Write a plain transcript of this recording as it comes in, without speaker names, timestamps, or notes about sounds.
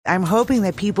I'm hoping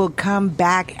that people come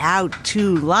back out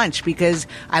to lunch because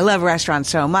I love restaurants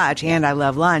so much and I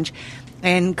love lunch.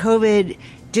 And COVID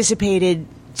dissipated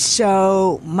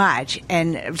so much,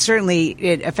 and certainly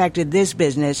it affected this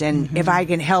business. And if I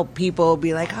can help people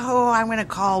be like, oh, I'm going to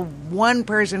call one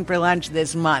person for lunch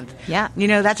this month. Yeah.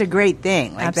 That's a great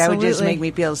thing. Like Absolutely. That would just make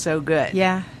me feel so good.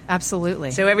 Yeah,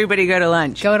 absolutely. So everybody go to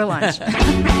lunch. Go to lunch.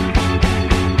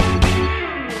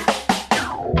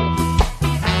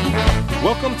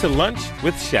 Welcome to Lunch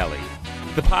with Shelley,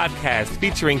 the podcast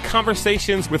featuring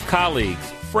conversations with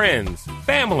colleagues, friends,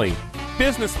 family,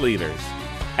 business leaders.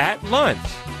 At lunch,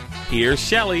 here's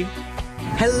Shelley.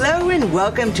 Hello and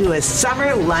welcome to a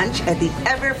summer lunch at the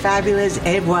ever-fabulous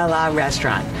Et Voila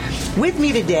restaurant. With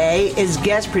me today is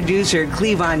guest producer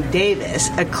Cleavon Davis,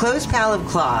 a close pal of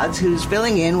Claude's who's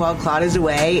filling in while Claude is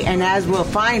away, and as we'll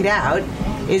find out,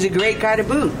 is a great guy to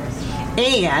boot.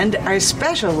 And our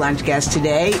special lunch guest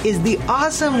today is the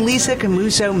awesome Lisa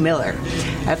Camuso Miller,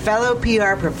 a fellow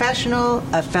PR professional,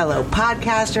 a fellow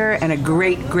podcaster, and a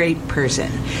great, great person.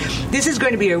 This is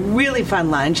going to be a really fun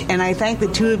lunch, and I thank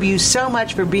the two of you so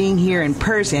much for being here in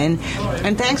person,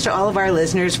 and thanks to all of our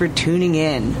listeners for tuning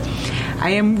in. I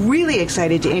am really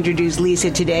excited to introduce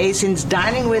Lisa today since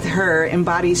dining with her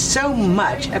embodies so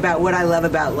much about what I love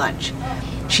about lunch.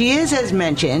 She is, as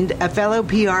mentioned, a fellow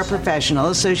PR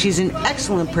professional, so she's an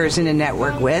excellent person to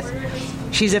network with.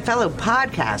 She's a fellow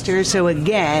podcaster, so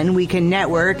again, we can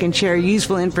network and share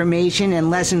useful information and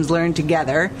lessons learned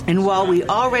together. And while we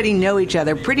already know each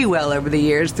other pretty well over the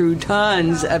years through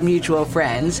tons of mutual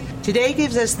friends, today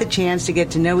gives us the chance to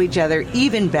get to know each other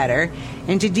even better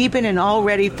and to deepen an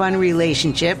already fun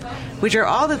relationship, which are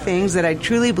all the things that I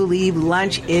truly believe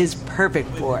lunch is perfect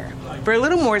for. For a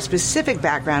little more specific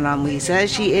background on Lisa,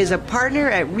 she is a partner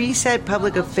at Reset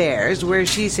Public Affairs, where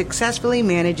she successfully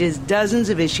manages dozens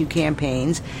of issue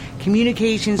campaigns,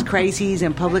 communications, crises,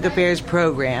 and public affairs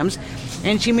programs,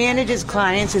 and she manages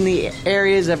clients in the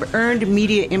areas of earned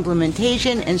media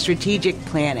implementation and strategic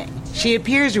planning. She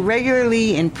appears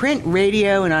regularly in print,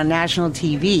 radio, and on national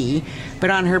TV,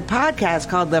 but on her podcast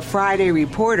called The Friday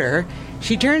Reporter,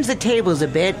 she turns the tables a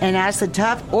bit and asks the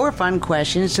tough or fun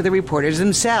questions to the reporters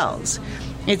themselves.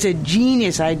 It's a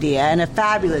genius idea and a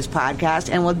fabulous podcast,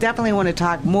 and we'll definitely want to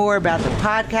talk more about the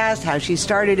podcast, how she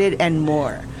started it, and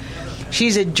more.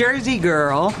 She's a Jersey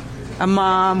girl, a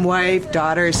mom, wife,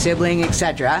 daughter, sibling,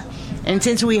 etc. And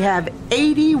since we have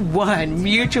 81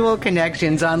 mutual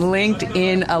connections on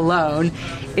LinkedIn alone,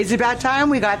 it's about time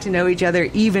we got to know each other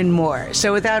even more.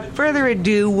 So without further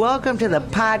ado, welcome to the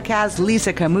podcast,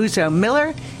 Lisa Camuso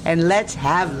Miller, and let's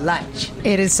have lunch.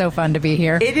 It is so fun to be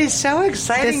here. It is so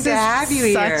exciting to have you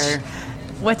here.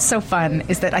 What's so fun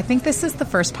is that I think this is the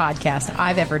first podcast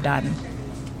I've ever done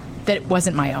that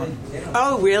wasn't my own.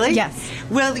 Oh, really? Yes.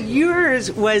 Well,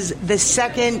 yours was the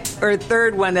second or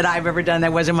third one that I've ever done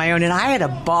that wasn't my own, and I had a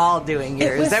ball doing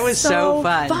yours. That was so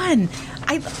fun.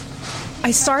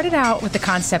 I started out with the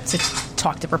concept to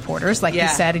talk to reporters, like you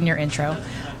said in your intro.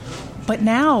 But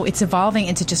now it's evolving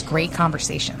into just great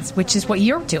conversations, which is what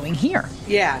you're doing here.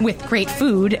 Yeah. With great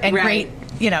food and great,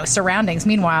 surroundings.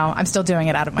 Meanwhile, I'm still doing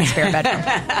it out of my spare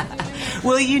bedroom.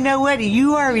 Well, you know what?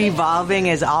 You are evolving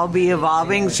as I'll be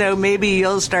evolving, so maybe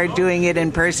you'll start doing it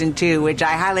in person too, which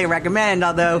I highly recommend,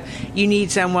 although you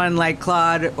need someone like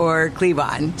Claude or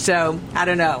Cleavon. So, I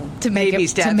don't know. To make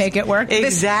it work.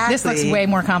 Exactly. This looks way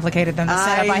more complicated than the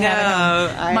setup I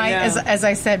have at home. As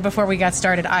I said before we got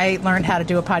started, I learned how to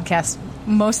do a podcast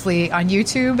mostly on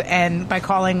YouTube and by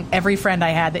calling every friend I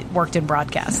had that worked in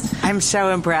broadcast. I'm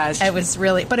so impressed. It was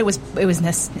really, but it was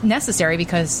necessary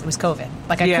because it was COVID.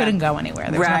 Like I couldn't go anywhere.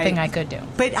 There was nothing I could do.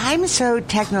 But I'm so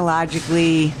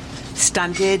technologically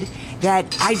stunted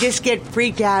that I just get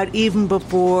freaked out even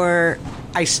before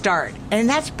I start. And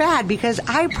that's bad because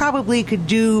I probably could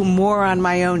do more on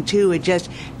my own too. It just,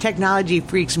 technology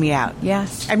freaks me out.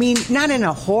 Yes. I mean, not in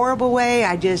a horrible way.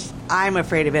 I'm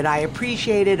afraid of it. I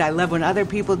appreciate it. I love when other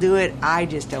people do it. I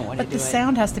just don't want to do it. But the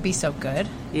sound has to be so good.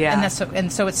 Yeah.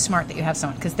 And so it's smart that you have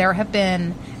someone. Because there have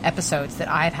been episodes that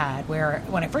I've had where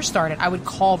when I first started, I would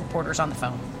call reporters on the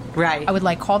phone. Right. I would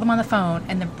call them on the phone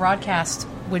and the broadcast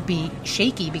would be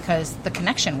shaky because the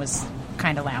connection was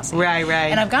kind of lousy. Right.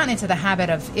 And I've gotten into the habit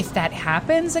of, if that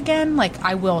happens again,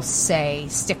 I will say,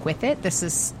 stick with it. This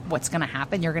is what's going to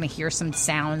happen. You're going to hear some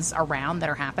sounds around that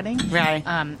are happening. Right.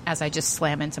 As I just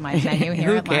slam into my menu here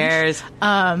Who at lunch. cares?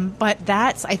 But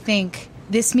that's, I think,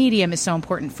 this medium is so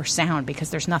important for sound because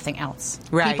there's nothing else.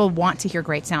 Right. People want to hear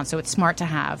great sound, so it's smart to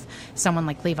have someone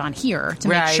like Cleavon here to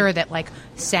make sure that like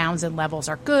sounds and levels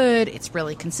are good. It's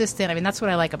really consistent. I mean, that's what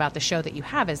I like about the show that you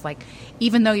have is like,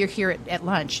 even though you're here at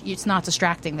lunch, it's not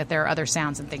distracting that there are other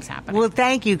sounds and things happening. Well,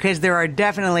 thank you, because there are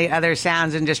definitely other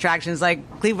sounds and distractions.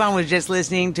 Like Cleavon was just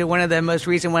listening to one of the most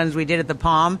recent ones we did at the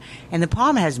Palm, and the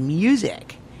Palm has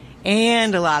music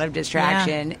and a lot of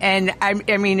distraction. Yeah. And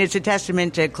I mean, it's a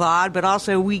testament to Claude, but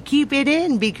also we keep it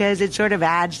in because it sort of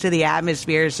adds to the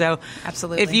atmosphere. So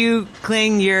absolutely, if you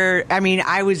cling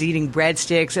I was eating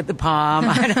breadsticks at the Palm.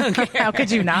 I don't care. How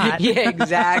could you not? Yeah,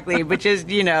 exactly. But just,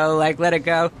 like, let it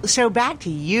go. So back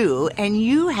to you, and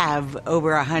you have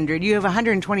over 100. You have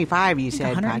 125, you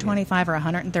said. 125 or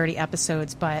 130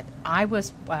 episodes, but I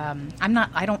was,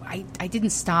 I didn't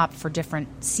stop for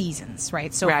different seasons,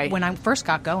 right? So when I first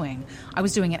got going, I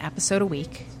was doing an episode a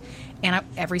week, and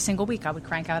every single week I would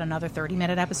crank out another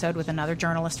 30-minute episode with another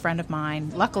journalist friend of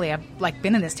mine. Luckily, I've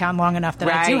been in this town long enough that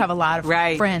I do have a lot of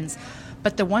friends.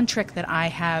 But the one trick that I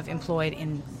have employed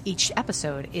in each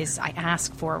episode is I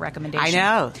ask for a recommendation. I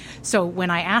know. So when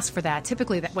I ask for that,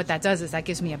 typically what that does is that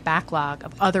gives me a backlog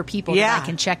of other people that I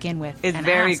can check in with. It's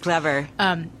very clever.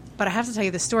 But I have to tell you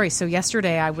the story. So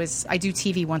yesterday I do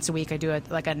TV once a week. I do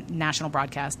a national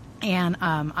broadcast. And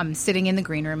I'm sitting in the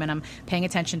green room and I'm paying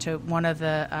attention to one of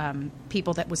the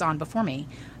people that was on before me,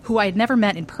 who I had never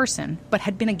met in person, but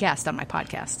had been a guest on my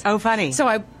podcast. Oh, funny. So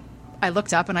I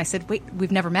looked up and I said, wait,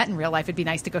 we've never met in real life. It'd be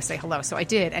nice to go say hello. So I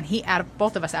did. And he,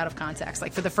 both of us out of context,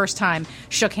 like for the first time,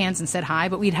 shook hands and said hi.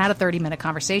 But we'd had a 30-minute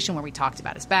conversation where we talked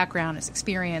about his background, his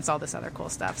experience, all this other cool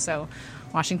stuff. So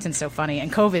Washington's so funny.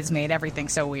 And COVID's made everything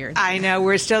so weird. I know.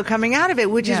 We're still coming out of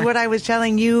it, which is what I was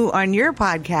telling you on your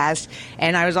podcast.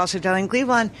 And I was also telling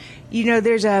Cleavon,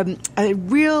 there's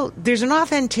there's an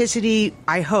authenticity,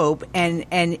 I hope, and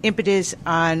an impetus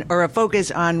on, or a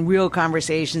focus on real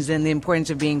conversations and the importance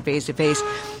of being face to face.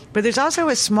 But there's also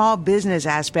a small business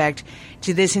aspect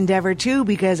to this endeavor too,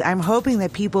 because I'm hoping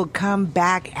that people come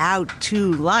back out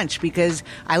to lunch, because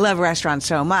I love restaurants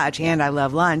so much and I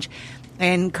love lunch.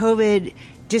 And COVID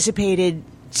dissipated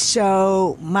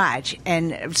so much,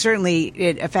 and certainly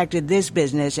it affected this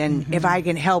business. And if I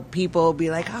can help people be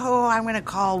like, oh, I'm going to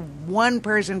call one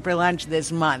person for lunch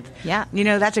this month. Yeah.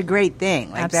 That's a great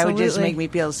thing. Like, that would just make me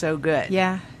feel so good.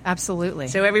 Yeah, absolutely.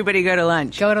 So everybody go to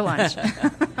lunch. Go to lunch.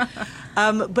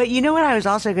 But you know what I was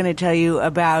also going to tell you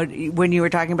about when you were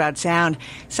talking about sound?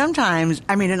 Sometimes,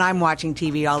 and I'm watching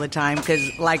TV all the time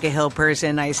because, like a Hill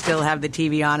person, I still have the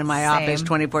TV on in my office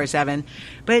 24/7.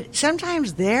 But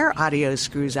sometimes their audio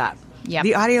screws up. Yep.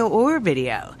 The audio or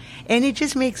video. And it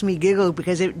just makes me giggle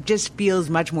because it just feels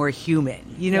much more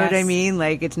human. You know what I mean?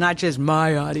 Like, it's not just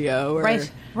my audio.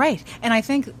 Right. And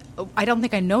I don't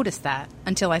think I noticed that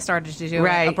until I started to do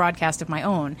a broadcast of my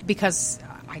own, because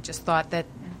I just thought that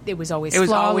it was always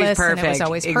flawless and it was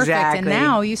always perfect. Exactly. And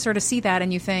now you sort of see that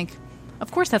and you think,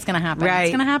 of course that's going to happen. Right. It's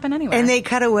going to happen anyway. And they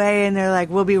cut away and they're like,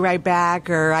 we'll be right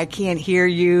back, or I can't hear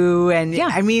you. And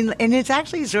and it's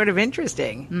actually sort of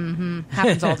interesting. Mm-hmm.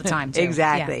 Happens all the time, too.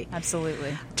 Exactly. Yeah,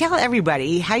 absolutely. Tell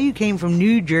everybody how you came from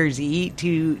New Jersey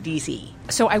to D.C.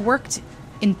 So I worked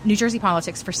in New Jersey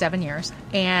politics for 7 years,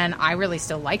 and I really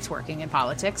still liked working in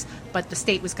politics, but the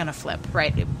state was going to flip,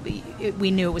 right? We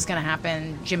knew it was going to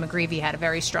happen. Jim McGreevey had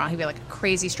a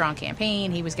crazy strong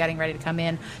campaign. He was getting ready to come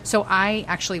in. So I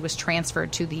actually was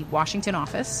transferred to the Washington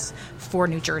office for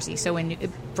New Jersey. So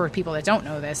for people that don't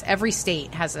know this, every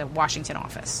state has a Washington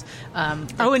office.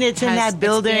 And it's in that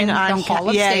building on the Hall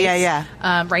of States.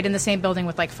 Right in the same building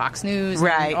with like Fox News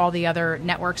and all the other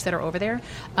networks that are over there.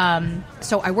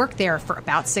 So I worked there for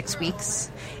about 6 weeks,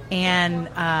 and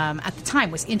at the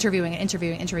time was interviewing.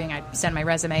 I'd send my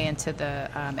resume into the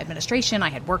administration. I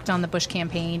had worked on the Bush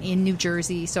campaign in New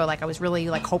Jersey, so I was really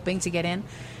hoping to get in,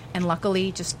 and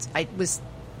luckily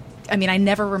I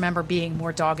never remember being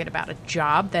more dogged about a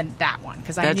job than that one,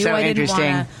 because I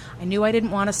knew I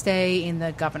didn't want to stay in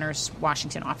the governor's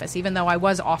Washington office, even though I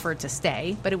was offered to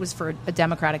stay, but it was for a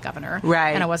Democratic governor,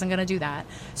 and I wasn't going to do that.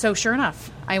 So sure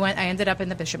enough, I ended up in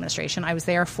the Bush administration. I was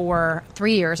there for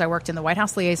 3 years. I worked in the White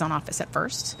House liaison office at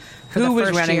first. Who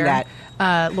was running that?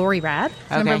 Lori Rad.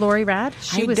 Remember Lori Rad?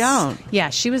 I don't. Yeah,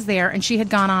 she was there, and she had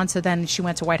gone on to then she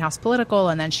went to White House Political,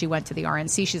 and then she went to the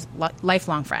RNC. She's a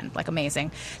lifelong friend,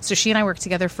 amazing. So she and I worked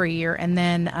together for a year, and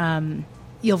then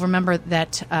you'll remember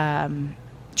that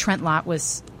Trent Lott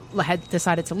had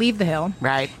decided to leave the Hill.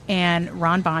 Right. And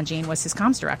Ron Bonjean was his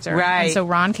comms director. Right. And so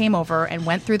Ron came over and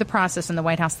went through the process in the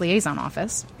White House liaison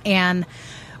office. And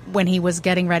when he was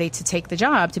getting ready to take the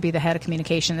job to be the head of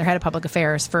communication, the head of public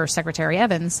affairs for Secretary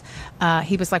Evans,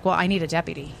 he was like, well, I need a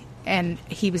deputy. and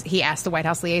he asked the White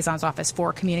House Liaison's Office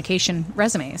for communication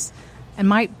resumes. And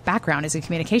my background is in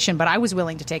communication, but I was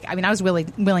willing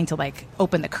to willing to like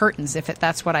open the curtains if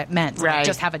that's what it meant. Right. Like,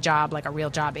 just have a job, like a real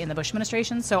job in the Bush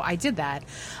administration. So I did that.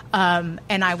 And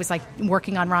I was like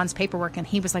working on Ron's paperwork, and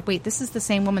he was like, wait, this is the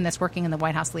same woman that's working in the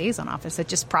White House Liaison Office that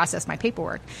just processed my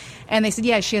paperwork. And they said,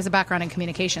 yeah, she has a background in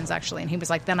communications, actually. And he was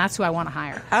like, then that's who I want to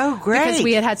hire. Oh, great. Because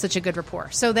we had such a good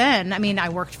rapport. So then, I mean, I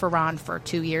worked for Ron for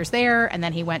 2 years there, and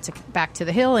then he went back to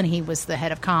the Hill, and he was the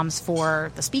head of comms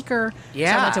for the Speaker.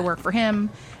 Yeah. So I went to work for him.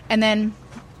 And then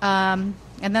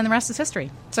the rest is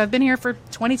history. So I've been here for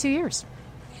 22 years.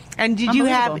 And do you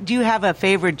have a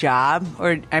favorite job?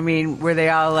 Or, I mean, were they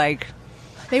all like...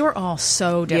 They were all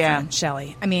so different,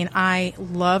 Shelley. I mean, I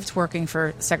loved working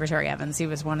for Secretary Evans. He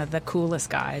was one of the coolest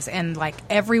guys. And, like,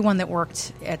 everyone that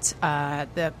worked at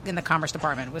in the Commerce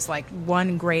Department was, like,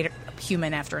 one great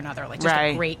human after another. Like, just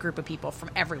a great group of people from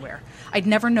everywhere. I'd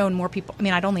never known more people. I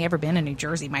mean, I'd only ever been in New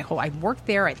Jersey. I worked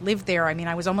there. I lived there. I mean,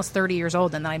 I was almost 30 years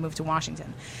old, and then I moved to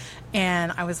Washington. And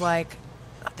I was like...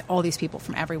 all these people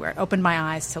from everywhere. It opened my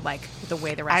eyes to like the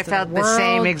way the rest of the world I felt the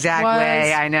same exact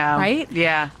way. I know. Right?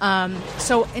 Yeah.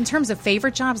 So in terms of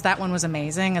favorite jobs, that one was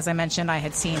amazing. As I mentioned, I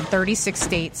had seen 36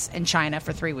 states in China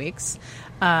for 3 weeks.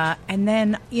 And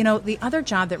then, the other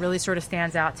job that really sort of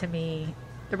stands out to me,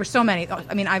 there were so many.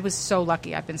 I mean, I was so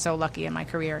lucky. I've been so lucky in my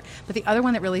career. But the other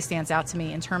one that really stands out to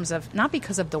me in terms of, not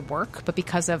because of the work, but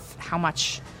because of how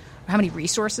many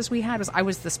resources we had, was I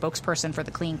was the spokesperson for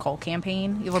the Clean Coal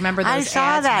campaign. You'll remember those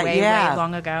ads way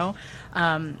long ago.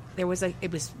 It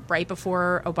was right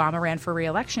before Obama ran for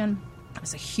re-election. It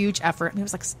was a huge effort. I mean, it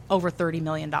was like over $30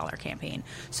 million campaign.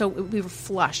 So we were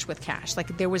flush with cash.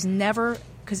 Like there was never,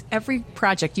 because every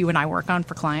project you and I work on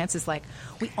for clients is like,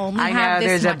 we only have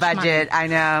this much there's a budget.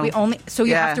 Money. I know.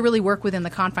 You have to really work within the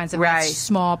confines of that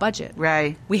small budget.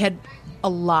 Right. We had a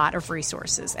lot of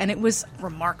resources, and it was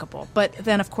remarkable. But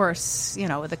then, of course,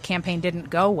 the campaign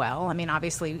didn't go well. I mean,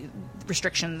 obviously,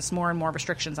 more and more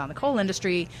restrictions on the coal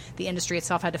industry. The industry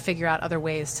itself had to figure out other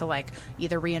ways to, like,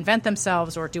 either reinvent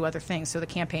themselves or do other things. So the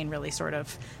campaign really sort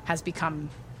of has become,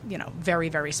 very,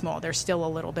 very small. There's still a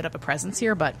little bit of a presence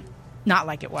here, but not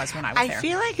like it was when I was there. I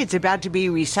feel like it's about to be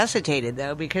resuscitated,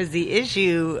 though, because the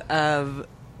issue of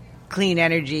clean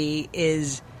energy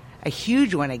is a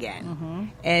huge one again. Mm-hmm.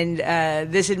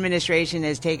 And this administration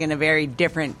has taken a very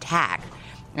different tack.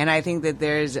 And I think that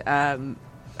there's a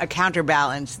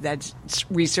counterbalance that's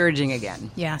resurging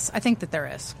again. Yes, I think that there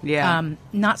is. Yeah.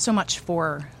 Not so much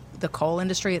for the coal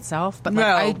industry itself, but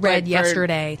I read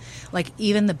yesterday, like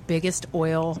even the biggest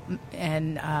oil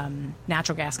and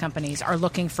natural gas companies are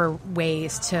looking for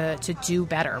ways to do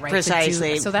better, right?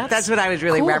 Precisely. So that's what I was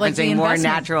really referencing, like more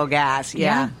natural gas.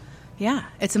 Yeah,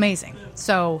 it's amazing.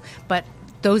 So, but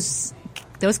those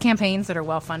campaigns that are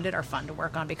well funded are fun to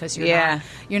work on because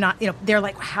you're not they're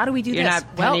like, how do we do this? You're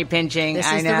not penny pinching.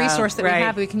 This is the resource that we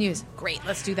have we can use. Great,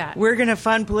 let's do that. We're going to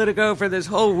fund Politico for this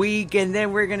whole week, and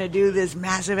then we're going to do this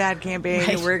massive ad campaign,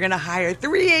 and we're going to hire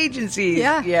 3 agencies.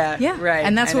 Yeah. Right.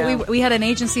 And that's what we had an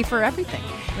agency for everything.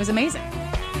 It was amazing.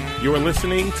 You're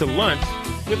listening to Lunch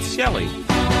with Shelley.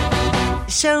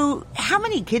 So, how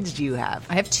many kids do you have?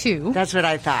 I have 2. That's what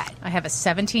I thought. I have a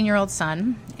 17-year-old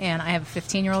son, and I have a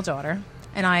 15-year-old daughter.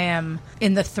 And I am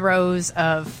in the throes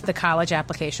of the college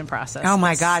application process. Oh,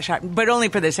 my gosh. But only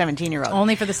for the 17-year-old.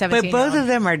 Only for the 17-year-old. But both of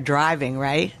them are driving,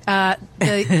 right?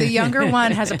 The younger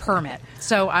one has a permit,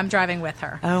 so I'm driving with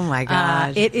her. Oh, my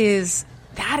gosh.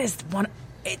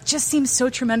 It just seems so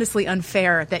tremendously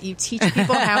unfair that you teach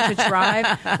people how to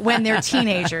drive when they're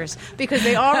teenagers because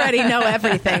they already know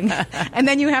everything. And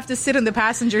then you have to sit in the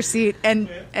passenger seat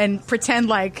and pretend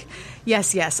like,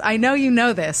 yes, I know you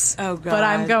know this. Oh, God. But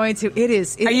I'm going to.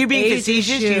 Are you being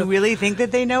facetious? Do you really think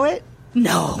that they know it?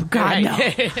 No, God,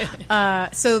 no.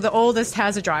 So the oldest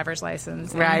has a driver's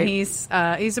license, right? And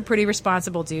he's a pretty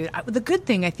responsible dude. The good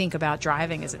thing I think about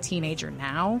driving as a teenager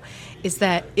now is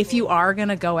that if you are going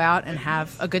to go out and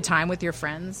have a good time with your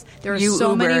friends, there are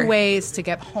so many ways to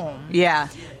get home. Yeah.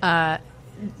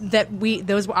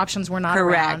 Those options were not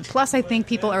around. Plus, I think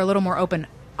people are a little more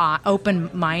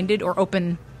open-minded or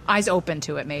eyes open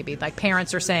to it. Maybe like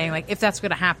parents are saying, like, if that's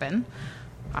going to happen.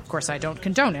 Of course, I don't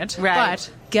condone it, but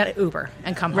get an Uber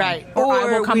and come home. Right. Or I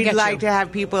will come we'd get like you. to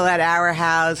have people at our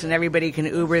house and everybody can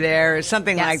Uber there or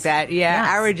something like that. Yeah,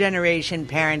 our generation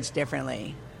parents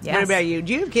differnly. Yes. What about you?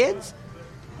 Do you have kids?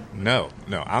 No.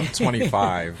 I'm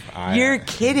 25. You're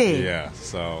kidding. Yeah,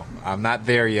 so I'm not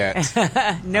there yet.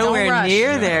 Nowhere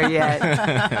near there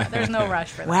yet. There's no rush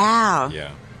for that. Wow.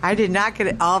 Yeah. I did not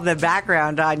get all the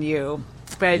background on you.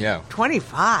 But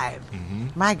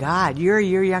 25, my God, you're a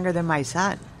year younger than my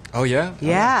son. Oh, yeah?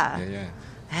 Yeah. Yeah.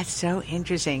 That's so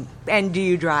interesting. And do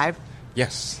you drive?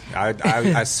 Yes. I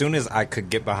as soon as I could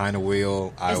get behind the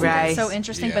wheel, I Isn't would. that so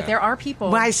interesting? Yeah. But there are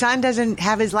people. My son doesn't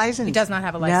have his license. He does not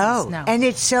have a license, no. And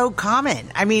it's so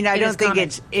common. I mean, I It don't is think common.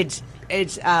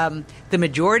 it's the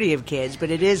majority of kids,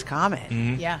 but it is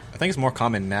common. Yeah. I think it's more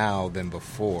common now than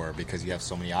before because you have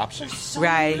so many options. So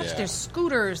Right. much. Yeah. There's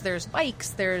scooters, there's bikes,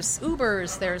 there's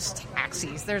Ubers, there's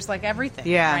taxis, there's like everything.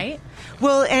 Yeah. Right?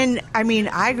 Well, and I mean,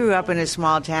 I grew up in a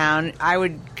small town. I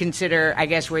would consider, I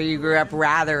guess, where you grew up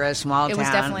rather a small town. It was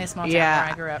definitely a small town Yeah.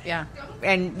 where I grew up. Yeah.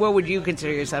 And what would you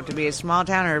consider yourself to be, a small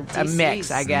town or a DC's.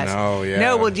 mix, I guess? No, yeah.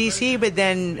 No, well, D.C., but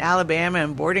then Alabama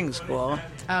and boarding school.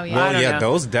 Oh yeah. I Well, don't yeah, know.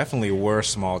 those definitely were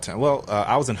small town. Well,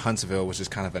 I was in Huntsville, which is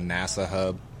kind of a NASA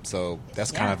hub, so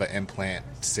that's kind Yeah. of an implant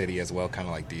city as well, kind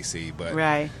of like DC. But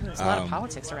Right. There's a lot of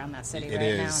politics around that city it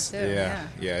right is, now too.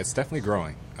 yeah, it's definitely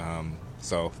growing.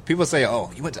 So people say,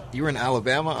 "Oh, you were in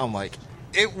Alabama." I'm like,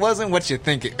 it wasn't what you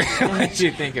think it. What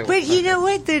you think it was. But you know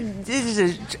what? This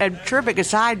is a terrific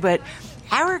aside, but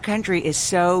our country is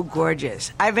so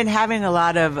gorgeous. I've been having a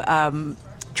lot of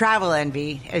travel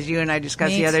envy, as you and I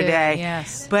discussed Me the other too, day.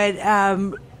 yes. But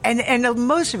and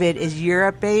most of it is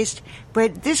Europe based.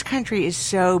 But this country is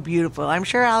so beautiful. I'm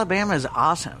sure Alabama is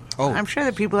awesome. Oh, I'm sure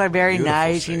the people are very beautiful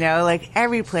nice. state. You know, like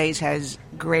every place has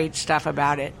great stuff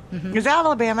about it. Mm-hmm. Does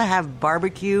Alabama have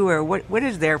barbecue, or what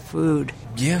is their food?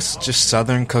 Yes, just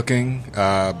Southern cooking.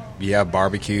 Yeah,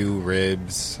 barbecue,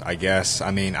 ribs, I guess.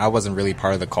 I mean, I wasn't really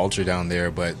part of the culture down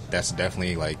there, but that's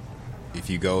definitely like, if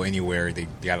you go anywhere, they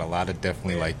got a lot of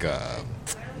definitely like,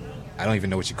 I don't even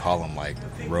know what you call them, like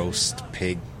roast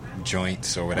pig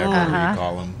joints or whatever you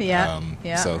call them. Yeah,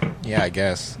 yeah. So, yeah, I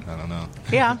guess. I don't know.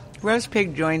 Yeah, roast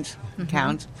pig joints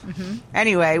counts.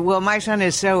 Anyway, well, my son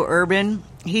is so urban.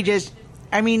 It's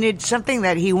something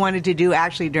that he wanted to do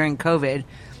actually during COVID,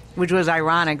 which was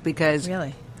ironic because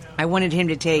Really? I wanted him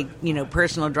to take,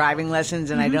 personal driving lessons,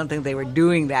 and I don't think they were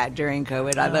doing that during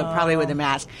COVID, although probably with a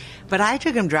mask. But I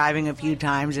took him driving a few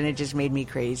times, and it just made me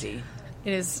crazy.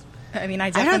 It is. I mean, I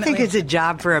I don't think it's a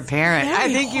job for a parent. I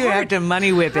Very think you have hard. to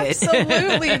money whip it.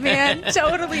 Absolutely, man.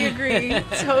 Totally agree.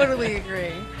 Totally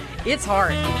agree. It's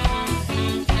hard.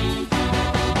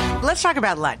 Let's talk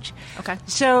about lunch. Okay.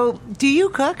 So, do you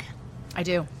cook? I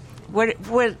do. What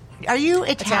are you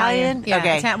Italian? Yeah.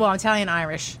 Okay. I'm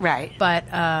Italian-Irish. Right. But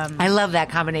I love that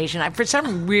combination. For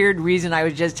some weird reason, I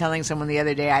was just telling someone the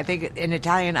other day, I think an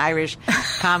Italian-Irish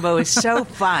combo is so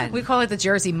fun. we call it the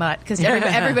Jersey mutt because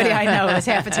everybody I know is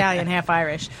half Italian, half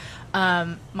Irish.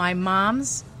 My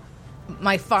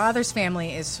father's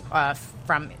family is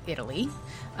from Italy.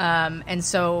 And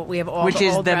so we have all Which the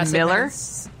is old the Miller?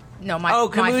 recipes. No, my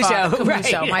Camuso. Camuso.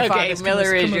 Right. My Okay, father's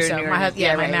Miller is your Camuso. new My, name.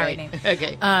 yeah, my right, married right. name.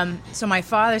 Okay. So my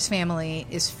father's family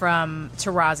is from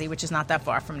Tarazzi, which is not that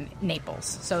far from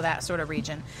Naples, so that sort of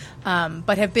region.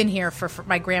 But have been here for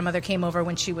my grandmother came over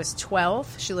when she was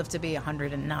 12. She lived to be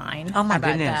 109. Oh, my How about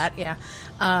goodness. that? Yeah.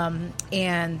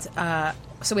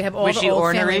 So we have all Was the she old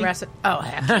ornery? family recipes. Oh,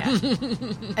 heck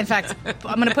yeah. In fact,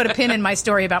 I'm going to put a pin in my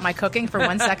story about my cooking for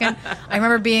 1 second. I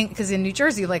remember because in New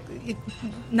Jersey,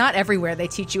 not everywhere they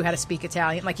teach you how to speak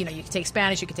Italian. You can take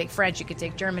Spanish, you could take French, you could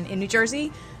take German. In New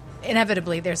Jersey,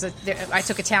 inevitably, I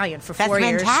took Italian for 4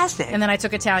 years. That's fantastic. And then I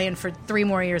took Italian for 3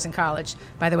 more years in college.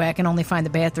 By the way, I can only find the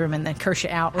bathroom and then curse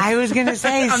you out. I was going to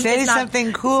say, say It's not-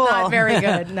 something cool. It's not very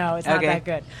good. No, it's not Okay. that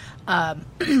good.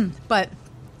 But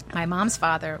my mom's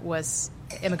father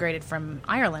immigrated from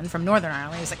Ireland, from Northern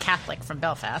Ireland. He was a Catholic from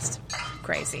Belfast.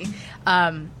 Crazy.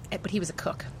 But he was a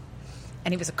cook.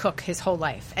 And he was a cook his whole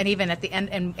life. And even at the end,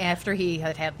 and after he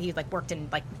worked in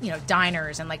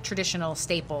diners and traditional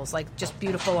staples, just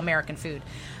beautiful American food.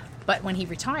 But when he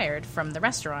retired from the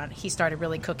restaurant, he started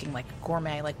really cooking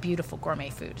gourmet, beautiful gourmet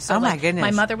food. So Oh, my goodness.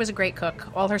 my mother was a great cook.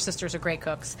 All her sisters are great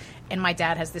cooks. And my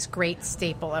dad has this great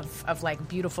staple of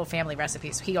beautiful family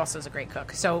recipes. He also is a great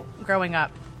cook. So growing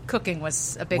up, cooking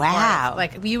was a big Wow.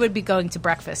 part of, you would be going to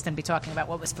breakfast and be talking about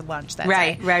what was for lunch that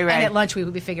Right, day. right. And at lunch we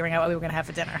would be figuring out what we were going to have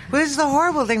for dinner. Well, this is a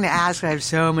horrible thing to ask. I have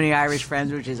so many Irish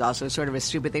friends, which is also sort of a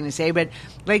stupid thing to say. But,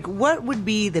 what would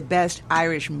be the best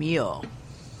Irish meal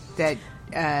that...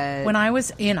 When I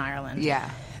was in Ireland, Yeah.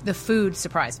 the food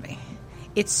surprised me.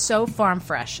 It's so farm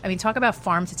fresh. I mean, talk about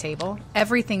farm to table.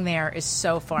 Everything there is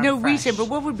so farm fresh. No, recent, but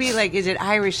what would be is it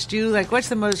Irish stew? What's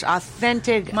the most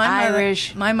authentic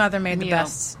Irish My mother made the meal?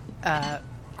 best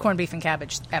corned beef and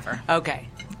cabbage ever. Okay.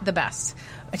 The best.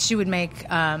 She would make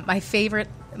my favorite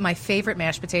My favorite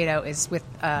mashed potato is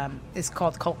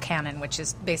called Colt Cannon, which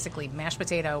is basically mashed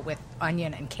potato with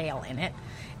onion and kale in it.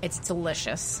 It's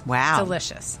delicious. Wow.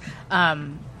 Delicious.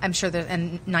 I'm sure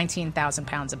there's 19,000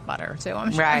 pounds of butter, too,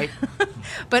 I'm sure. Right.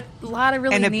 But a lot of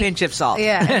really And a pinch of salt.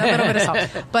 Yeah, and a little bit of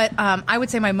salt. But I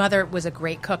would say my mother was a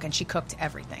great cook, and she cooked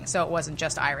everything. So it wasn't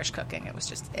just Irish cooking.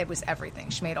 It was everything.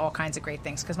 She made all kinds of great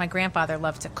things. Because my grandfather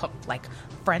loved to cook, like,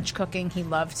 French cooking. He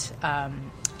loved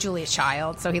Julia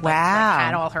Child. So he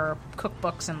had all her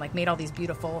cookbooks and, like, made all these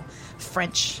beautiful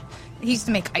French... He used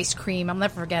to make ice cream. I'll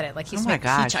never forget it. Like, he used to make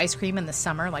peach ice cream in the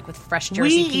summer, like with fresh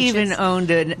Jersey peaches. We even owned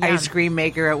an ice cream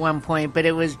maker at one point, but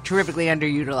it was terrifically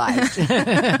underutilized.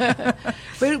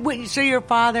 But so your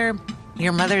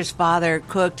mother's father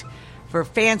cooked for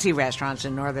fancy restaurants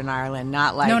in Northern Ireland,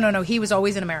 not like... No. He was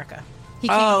always in America. He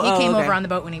came over on the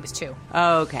boat when he was 2.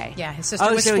 Oh, okay. Yeah, his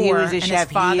sister was 4, he was a and chef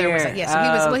his father here.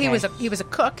 was he was a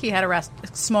cook. He had a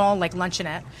small like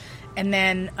luncheonette. And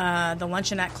then the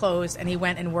luncheonette closed, and he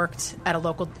went and worked at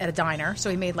a diner. So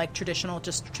he made like traditional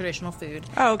food.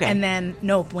 Oh, okay. And then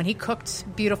when he cooked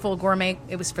beautiful gourmet,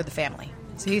 it was for the family.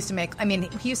 So he used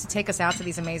to he used to take us out to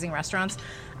these amazing restaurants.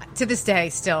 To this day,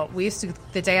 still,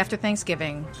 the day after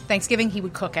Thanksgiving, he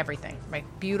would cook everything, right?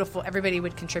 Beautiful. Everybody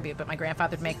would contribute, but my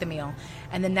grandfather would make the meal.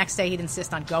 And the next day, he'd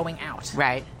insist on going out.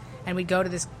 Right. And we'd go to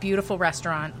this beautiful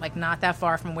restaurant, like not that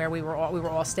far from where we were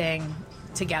all staying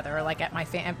together, like at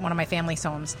one of my family's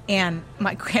homes. And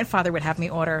my grandfather would have me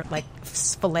order like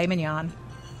filet mignon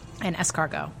and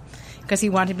escargot because he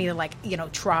wanted me to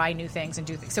try new things and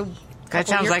do things. So that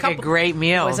sounds like a great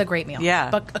meal. It was a great meal.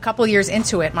 Yeah. But a couple years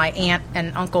into it, my aunt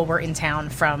and uncle were in town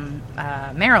from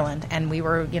Maryland, and we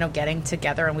were, getting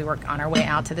together, and we were on our way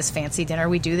out to this fancy dinner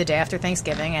we do the day after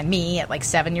Thanksgiving. And me, at like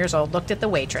 7 years old, looked at the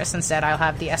waitress and said, "I'll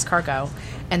have the escargot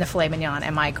and the filet mignon."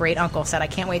 And my great uncle said, "I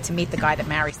can't wait to meet the guy that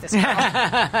marries this girl."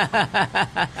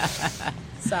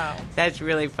 So that's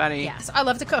really funny. Yeah, so I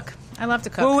love to cook.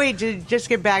 Well, wait, just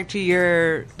get back to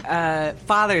your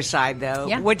father's side, though.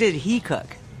 Yeah. What did he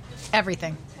cook?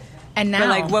 Everything. And now... But,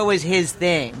 like, what was his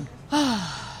thing?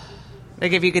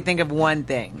 Like, if you could think of one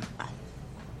thing.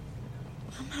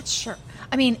 I'm not sure.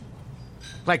 I mean...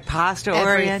 Like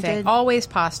pasta-oriented? Always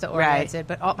pasta-oriented.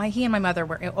 Right. But he and my mother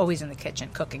were always in the kitchen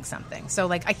cooking something. So,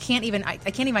 like, I can't even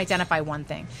identify one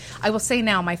thing. I will say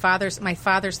now, my father's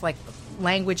like,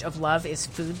 language of love is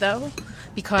food, though.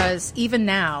 Because even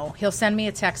now, he'll send me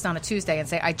a text on a Tuesday and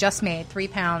say, "I just made 3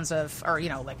 pounds of..." Or,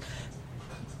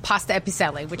 pasta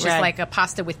epicelle, which is like a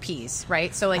pasta with peas,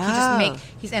 right? So like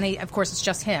of course it's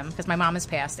just him because my mom has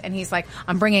passed, and he's like,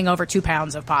 "I'm bringing over 2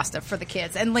 pounds of pasta for the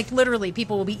kids," and like literally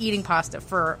people will be eating pasta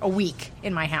for a week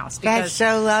in my house. That's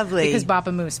so lovely because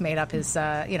Baba Moose made up his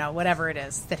whatever it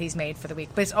is that he's made for the week,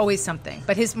 but it's always something.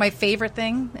 But my favorite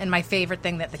thing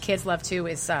that the kids love too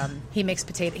is he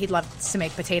loves to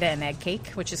make potato and egg cake,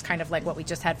 which is kind of like what we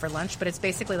just had for lunch, but it's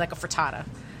basically like a frittata.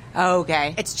 Oh,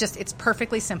 okay. It's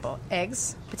perfectly simple.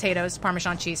 Eggs, potatoes,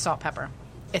 Parmesan cheese, salt, pepper.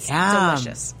 It's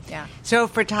delicious. Yeah. So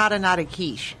frittata, not a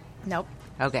quiche? Nope.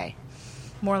 Okay.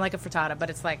 More like a frittata, but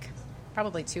it's like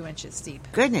probably 2 inches deep.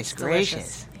 Goodness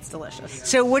gracious. It's delicious.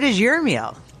 So what is your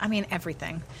meal? I mean,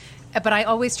 everything. But I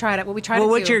always try to...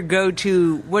 what's your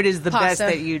go-to... What is the best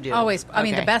that you do? Always. I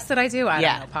mean, the best that I do? I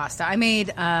don't know, pasta. I made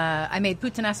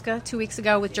puttanesca 2 weeks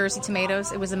ago with Jersey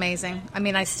tomatoes. It was amazing. I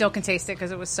mean, I still can taste it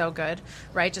because it was so good,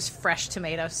 right? Just fresh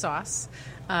tomato sauce.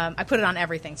 I put it on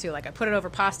everything, too. Like, I put it over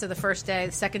pasta the first day.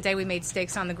 The second day, we made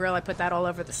steaks on the grill. I put that all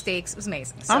over the steaks. It was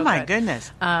amazing. So my goodness.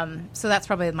 So that's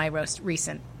probably my most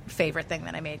recent favorite thing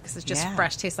that I made because it's just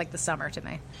fresh. Tastes like the summer to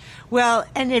me. Well,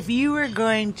 and if you were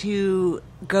going to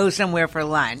go somewhere for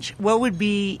lunch, what would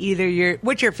be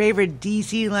what's your favorite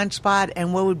DC lunch spot,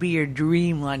 and what would be your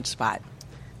dream lunch spot?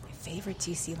 My favorite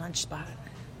DC lunch spot?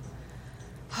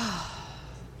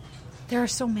 There are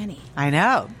so many. I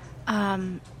know.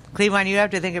 Cleavon, you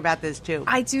have to think about this too.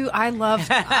 I do. I love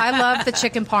the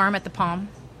chicken parm at the Palm.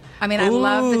 I mean, I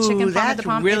love the chicken parm at the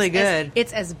Palm. That's really good.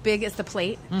 It's as big as the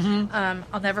plate. Mm-hmm.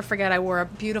 I'll never forget. I wore a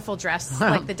beautiful dress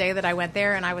like the day that I went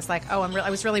there, and I was like, I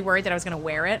was really worried that I was going to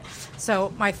wear it.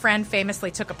 So my friend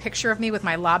famously took a picture of me with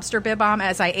my lobster bib on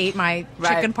as I ate my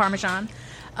chicken parmesan.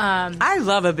 I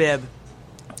love a bib.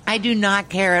 I do not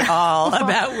care at all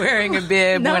about wearing a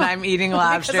bib when I'm eating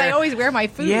lobster. Because I always wear my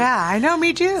food. Yeah, I know,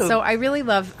 me too. So I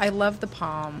love the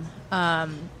Palm.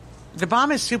 The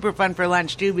Palm is super fun for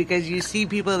lunch, too, because you see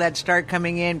people that start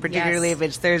coming in, particularly if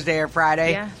it's Thursday or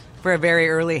Friday, for a very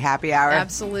early happy hour.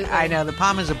 Absolutely. I know. The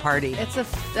Palm is a party. That's a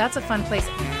fun place.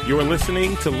 You're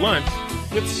listening to Lunch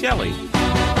with Shelley.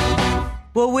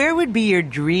 Well, where would be your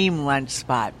dream lunch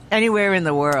spot? Anywhere in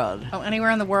the world. Oh,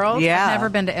 anywhere in the world? Yeah. I've never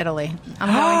been to Italy.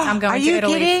 I'm going Are to you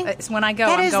Italy. kidding? It's when I go,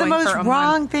 that I'm is going the most for a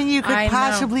wrong month. thing you could I know.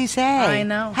 possibly say. I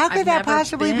know. How could I've that never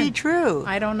possibly been. be true?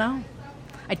 I don't know.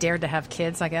 I dared to have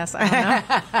kids, I guess. I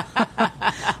don't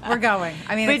know. We're going.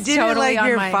 I mean, But it's didn't totally like on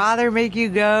your my... father make you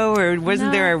go, or wasn't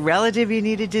No. there a relative you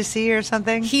needed to see or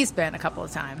something? He's been a couple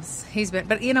of times.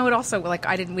 But you know, it also like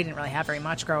we didn't really have very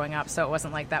much growing up, so it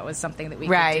wasn't like that was something that we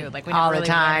could do. Like we all never the really went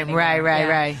time.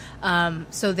 anywhere. Right.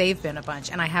 So they've been a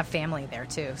bunch, and I have family there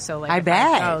too. So like, I if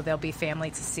bet. I go, there'll be family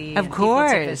to see, Of and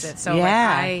course. people to visit. So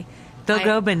Yeah. like They'll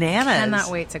go bananas. Cannot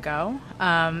wait to go.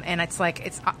 And it's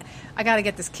like I got to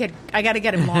get this kid. I got to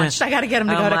get him launched. I got to get him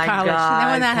to go to college. God, and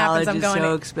then when that happens, college I'm going. is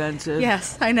so expensive.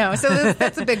 Yes, I know. So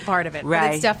that's a big part of it. Right.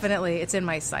 But it's definitely in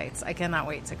my sights. I cannot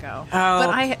wait to go. Oh. But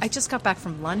I just got back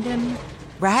from London.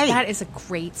 Right. That is a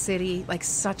great city. Like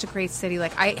such a great city.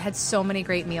 Like I had so many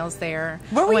great meals there.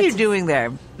 What were you doing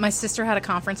there? My sister had a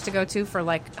conference to go to for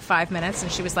like 5 minutes,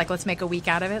 and she was like, "Let's make a week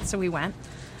out of it." So we went.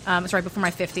 It was right before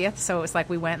my 50th, so it was like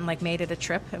we went and like made it a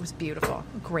trip. It was beautiful.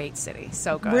 Great city.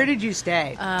 So good. Where did you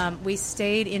stay? We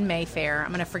stayed in Mayfair. I'm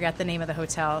going to forget the name of the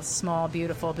hotel. Small,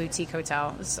 beautiful boutique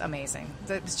hotel. It was amazing.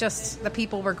 It's just the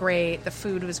people were great. The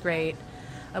food was great.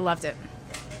 I loved it.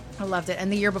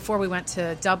 And the year before, we went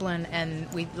to Dublin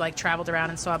and we like traveled around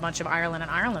and saw a bunch of Ireland,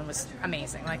 and Ireland was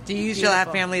amazing. Like, Do you still have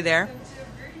beautiful. family there?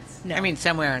 No. I mean,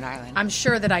 somewhere in Ireland. I'm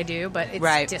sure that I do, but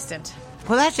it's distant.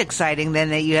 Well, that's exciting then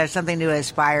that you have something to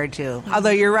aspire to.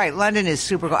 Although you're right, London is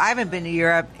super cool. I haven't been to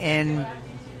Europe in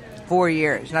 4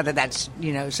 years. Not that that's,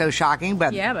 so shocking,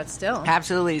 but Yeah, but still.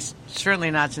 absolutely,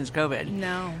 certainly not since COVID.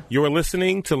 No. You're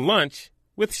listening to Lunch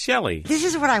with Shelley. This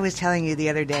is what I was telling you the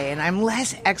other day, and I'm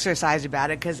less exercised about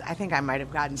it because I think I might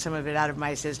have gotten some of it out of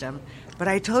my system. But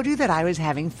I told you that I was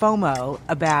having FOMO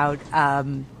about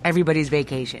everybody's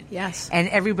vacation. Yes. And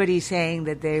everybody saying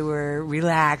that they were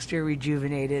relaxed or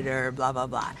rejuvenated or blah, blah,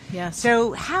 blah. Yes.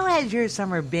 So how has your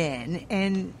summer been?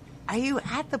 And are you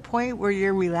at the point where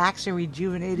you're relaxed and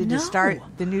rejuvenated No. to start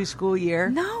the new school year?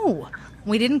 No.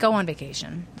 We didn't go on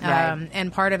vacation. Right.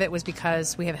 And part of it was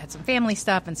because we have had some family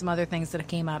stuff and some other things that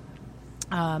came up.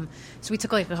 So we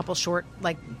took like a couple short,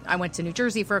 I went to New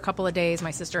Jersey for a couple of days.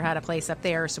 My sister had a place up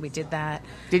there, so we did that.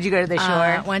 Did you go to the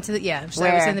shore? Went to so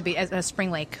Where? I was in the Spring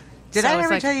Lake. Did So I it's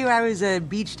ever like- tell you I was a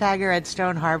beach tagger at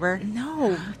Stone Harbor?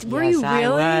 No. Were Yes, you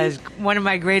really? I was. One of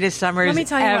my greatest summers Let me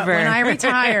tell you ever. what, when I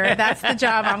retire, that's the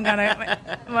job I'm going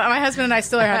to... My husband and I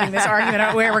still are having this argument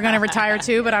about where we're going to retire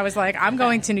to, but I was like, I'm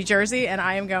going to New Jersey, and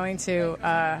I am going to...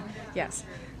 yes.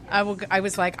 I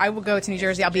was like, I will go to New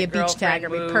Jersey. I'll be a beach Girlfriend tagger.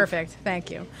 move. Be perfect.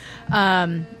 Thank you.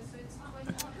 I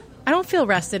don't feel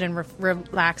rested and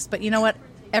relaxed, but you know what?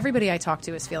 Everybody I talk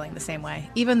to is feeling the same way.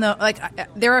 Even though,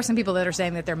 there are some people that are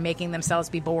saying that they're making themselves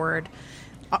be bored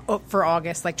for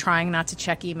August, like trying not to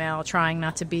check email, trying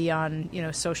not to be on,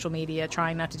 social media,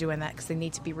 trying not to do that because they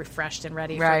need to be refreshed and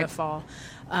ready for the fall.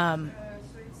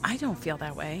 I don't feel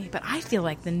that way, but I feel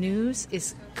like the news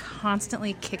is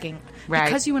constantly kicking. Right.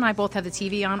 Because you and I both have the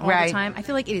TV on all Right. the time, I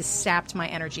feel like it has sapped my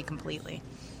energy completely.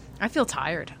 I feel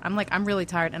tired. I'm really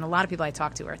tired, and a lot of people I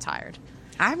talk to are tired.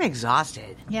 I'm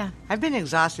exhausted. Yeah. I've been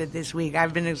exhausted this week.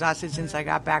 I've been exhausted since I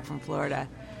got back from Florida,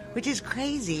 which is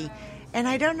crazy. And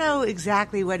I don't know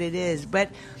exactly what it is, but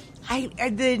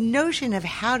the notion of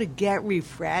how to get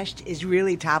refreshed is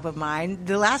really top of mind.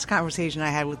 The last conversation I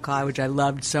had with Claude, which I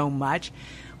loved so much,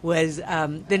 was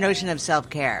the notion of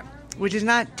self-care, which is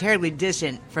not terribly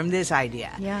distant from this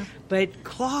idea. Yeah. But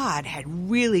Claude had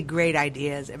really great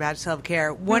ideas about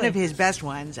self-care. One of his best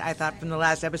ones, I thought, from the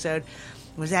last episode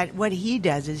was that what he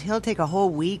does is he'll take a whole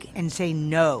week and say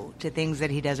no to things that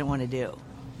he doesn't want to do.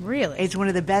 Really? It's one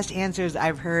of the best answers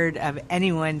I've heard of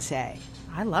anyone say.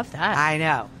 I love that. I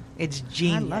know. It's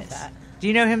genius. I love that. Do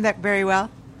you know him that very well?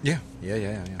 Yeah.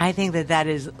 I think that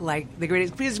is like the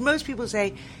greatest, because most people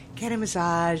say, get a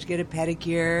massage, get a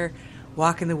pedicure,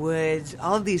 walk in the woods,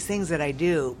 all of these things that I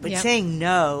do. But Yep. saying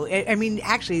no,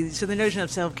 actually, so the notion of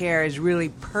self-care is really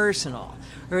personal,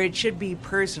 or it should be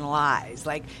personalized.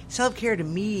 Like, self-care to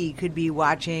me could be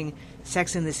watching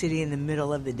Sex and the City in the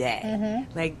middle of the day.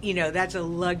 Mm-hmm. Like, that's a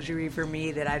luxury for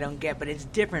me that I don't get, but it's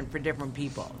different for different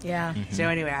people. Yeah. So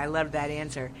anyway, I love that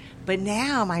answer. But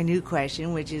now my new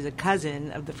question, which is a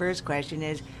cousin of the first question,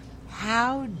 is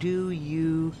how do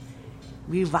you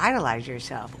revitalize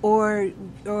yourself or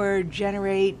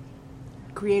generate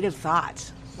creative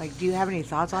thoughts? Like, do you have any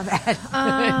thoughts on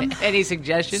that? Any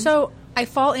suggestions? So I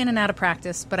fall in and out of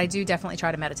practice, but I do definitely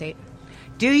try to meditate.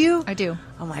 Do you? I do.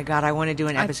 Oh my God, I want to do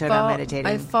an episode on meditating.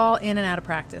 I fall in and out of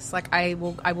practice. Like I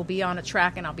will be on a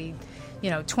track and I'll be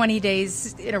 20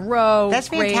 days in a row. That's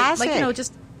fantastic. Like,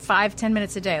 just 5-10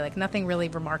 minutes a day, like nothing really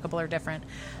remarkable or different.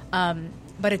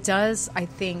 But it does, I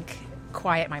think,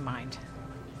 quiet my mind.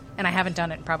 And I haven't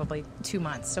done it in probably 2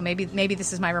 months. So maybe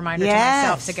this is my reminder to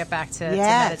myself to get back to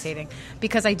meditating.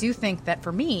 Because I do think that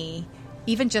for me,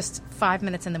 even just 5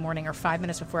 minutes in the morning or 5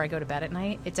 minutes before I go to bed at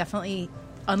night, it definitely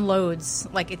unloads.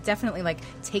 Like, it definitely, like,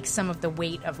 takes some of the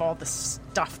weight of all the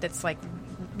stuff that's, like,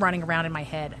 running around in my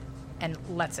head and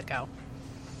lets it go.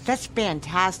 That's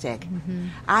fantastic. Mm-hmm.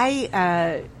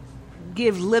 I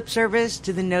give lip service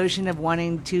to the notion of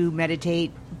wanting to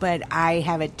meditate, but I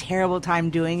have a terrible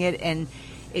time doing it, and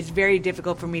it's very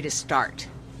difficult for me to start.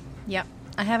 Yep.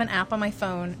 I have an app on my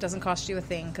phone. It doesn't cost you a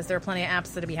thing because there are plenty of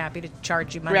apps that'll be happy to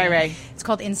charge you money. Right. It's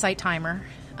called Insight Timer.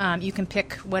 You can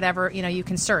pick whatever, you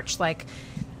can search like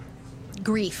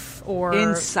grief or...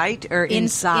 Insight or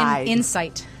inside?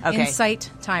 Insight. Okay. Insight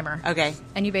Timer. Okay.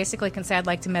 And you basically can say, I'd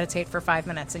like to meditate for 5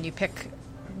 minutes, and you pick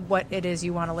what it is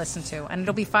you want to listen to. And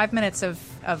it'll be 5 minutes of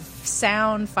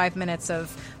sound, 5 minutes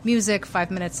of music,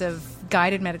 5 minutes of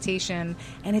guided meditation,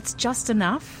 and it's just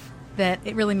enough that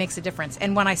it really makes a difference.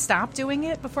 And when I stop doing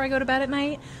it before I go to bed at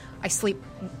night, I sleep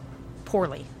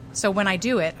poorly. So when I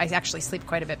do it, I actually sleep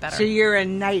quite a bit better. So you're a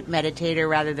night meditator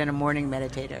rather than a morning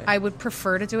meditator? I would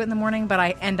prefer to do it in the morning, but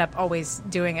I end up always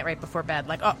doing it right before bed.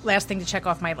 Like, last thing to check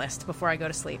off my list before I go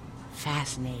to sleep.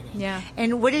 Fascinating. Yeah.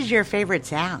 And what is your favorite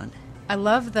sound? I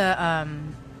love the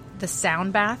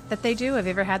sound bath that they do. Have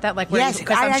you ever had that? Like, yes,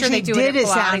 because I I'm sure they do did it at a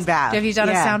sound bath. Have you done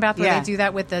a sound bath where they do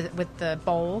that with the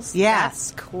bowls? Yeah,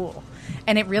 that's cool.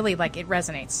 And it really, like, it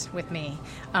resonates with me.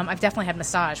 I've definitely had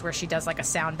massage where she does like a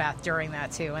sound bath during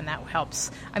that too, and that helps.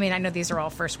 I mean, I know these are all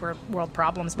first world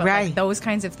problems, but like, those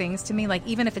kinds of things to me, like,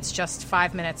 even if it's just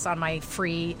 5 minutes on my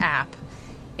free app,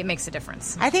 it makes a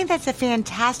difference. I think that's a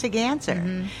fantastic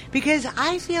answer because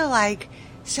I feel like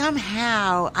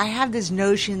somehow I have this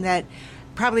notion that,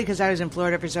 probably because I was in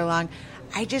Florida for so long,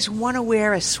 I just want to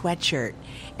wear a sweatshirt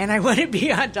and I want to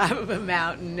be on top of a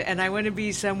mountain and I want to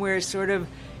be somewhere sort of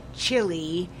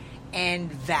chilly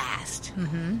and vast.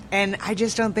 Mm-hmm. And I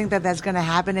just don't think that that's going to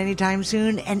happen anytime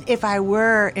soon. And if I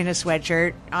were in a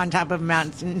sweatshirt on top of a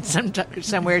mountain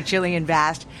somewhere chilly and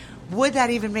vast, would that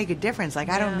even make a difference? Like,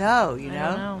 I don't know, I don't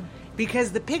know.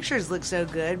 Because the pictures look so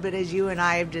good, but as you and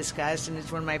I have discussed, and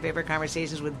it's one of my favorite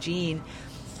conversations with Jean,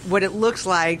 what it looks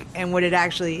like and what it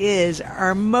actually is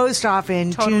are most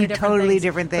often two totally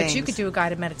different things. But you could do a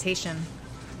guided meditation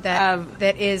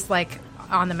that is like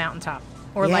on the mountaintop,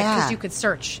 or like, because you could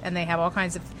search, and they have all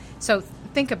kinds of. So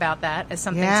think about that as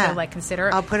something to like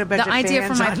consider. I'll put a bunch of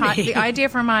fans on me. The idea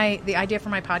for my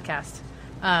podcast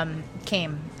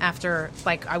came after,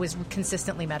 like, I was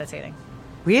consistently meditating.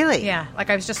 Really? Yeah. Like,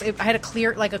 I had a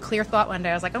clear thought one day.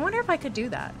 I was like, I wonder if I could do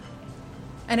that.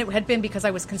 And it had been because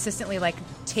I was consistently, like,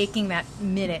 taking that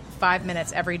 5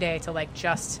 minutes every day to, like,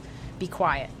 just be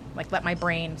quiet. Like, let my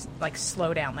brain, like,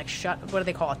 slow down. Like, what do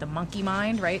they call it? The monkey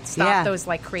mind, right? Stop those,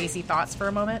 like, crazy thoughts for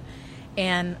a moment.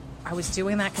 And I was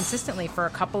doing that consistently for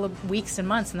a couple of weeks and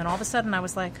months. And then all of a sudden I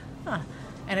was like,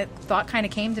 And thought kind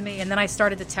of came to me. And then I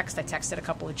started to text. I texted a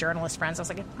couple of journalist friends. I was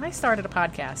like, if I started a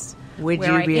podcast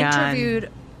where I interviewed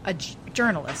a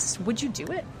journalist, would you do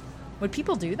it? Would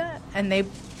people do that? And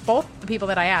both the people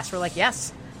that I asked were like,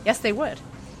 yes, they would.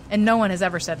 And no one has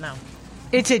ever said no.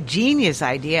 It's a genius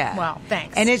idea. Well,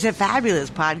 thanks. And it's a fabulous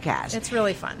podcast. It's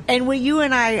really fun. And what you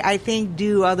and I think,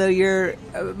 do, although you're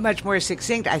much more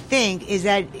succinct, I think, is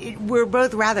that we're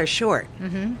both rather short.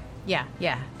 Mm-hmm.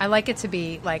 Yeah. I like it to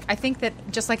be, like, I think that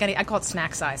just like I call it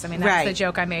snack size. I mean, that's the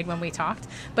joke I made when we talked.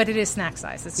 But it is snack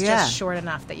size. It's just short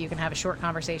enough that you can have a short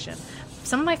conversation.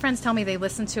 Some of my friends tell me they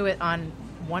listen to it on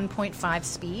 1.5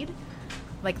 speed.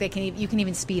 Like, you can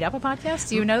even speed up a podcast.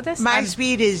 Do you know this? My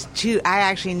speed is 2. I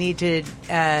actually need to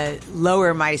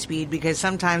lower my speed because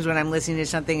sometimes when I'm listening to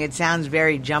something, it sounds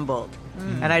very jumbled.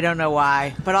 And I don't know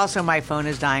why. But also my phone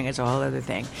is dying. It's a whole other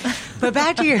thing. But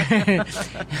back to your...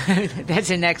 that's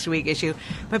a next week issue.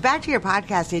 But back to your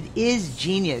podcast, it is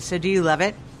genius. So do you love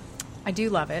it? I do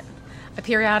love it. I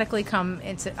periodically come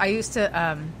into... I used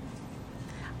to...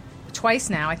 twice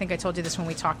now, I think I told you this when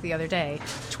we talked the other day,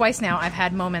 twice now I've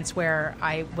had moments where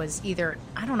I was either,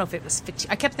 I don't know if it was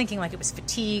I kept thinking like it was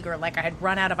fatigue or like I had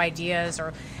run out of ideas,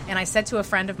 and I said to a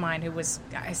friend of mine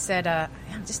I said, I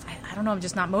don't know, I'm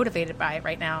just not motivated by it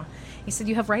right now. He said,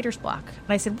 you have writer's block. And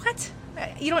I said, what?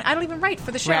 I don't even write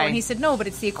for the show. Right. And he said, no, but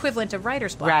it's the equivalent of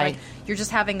writer's block. Right. Like, you're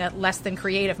just having a less than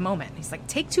creative moment. He's like,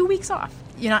 take 2 weeks off.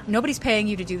 Nobody's paying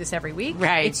you to do this every week.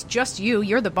 Right. It's just you.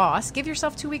 You're the boss. Give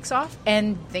yourself 2 weeks off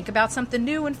and think about something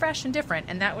new and fresh and different.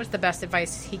 And that was the best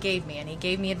advice he gave me. And he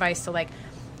gave me advice to, like,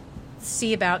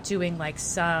 see about doing, like,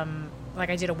 some like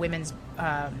I did a women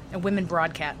in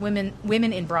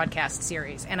broadcast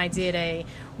series, and I did a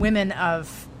women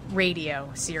of radio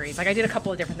series. Like I did a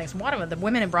couple of different things. One of them, the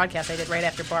women in broadcast, I did right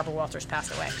after Barbara Walters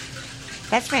passed away.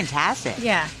 That's fantastic.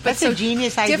 Yeah. That's a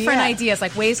genius idea. Different ideas,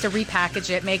 like ways to repackage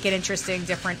it, make it interesting,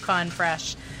 different, fun,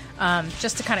 fresh,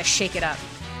 just to kind of shake it up.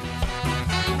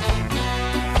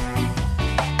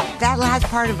 That last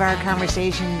part of our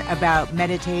conversation about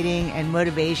meditating and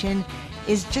motivation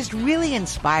is just really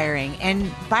inspiring.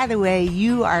 And by the way,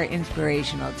 you are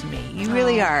inspirational to me. You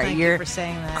really are. Thank you for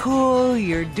saying that. Cool.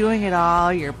 You're doing it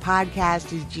all. Your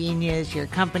podcast is genius. Your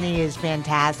company is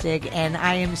fantastic. And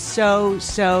I am so,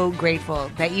 so grateful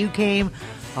that you came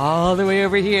all the way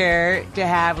over here to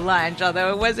have lunch,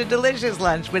 although it was a delicious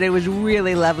lunch, but it was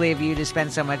really lovely of you to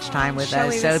spend so much time with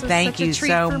Shelley, us. So thank you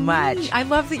so much. I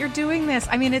love that you're doing this.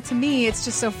 I mean, to me, it's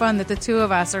just so fun that the two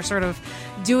of us are sort of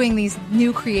doing these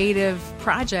new creative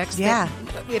projects. Yeah.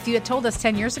 If you had told us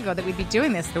 10 years ago that we'd be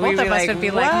doing this, both We'd of be us like, would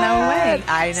be "What?" like, no way.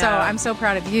 I know. So I'm so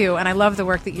proud of you, and I love the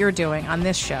work that you're doing on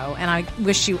this show, and I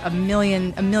wish you a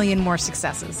million more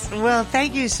successes. Well,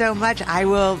 thank you so much. I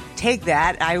will take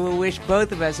that. I will wish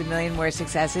both of us a million more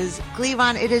successes.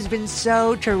 Cleavon, it has been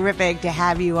so terrific to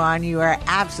have you on. You are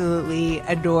absolutely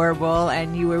adorable,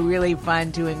 and you were really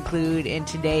fun to include in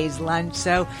today's lunch.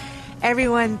 So,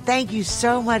 everyone, thank you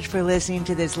so much for listening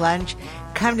to this lunch.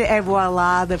 Come to Et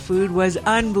Voila. The food was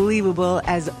unbelievable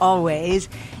as always.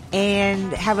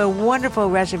 And have a wonderful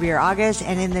rest of your August.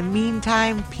 And in the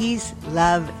meantime, peace,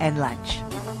 love, and lunch.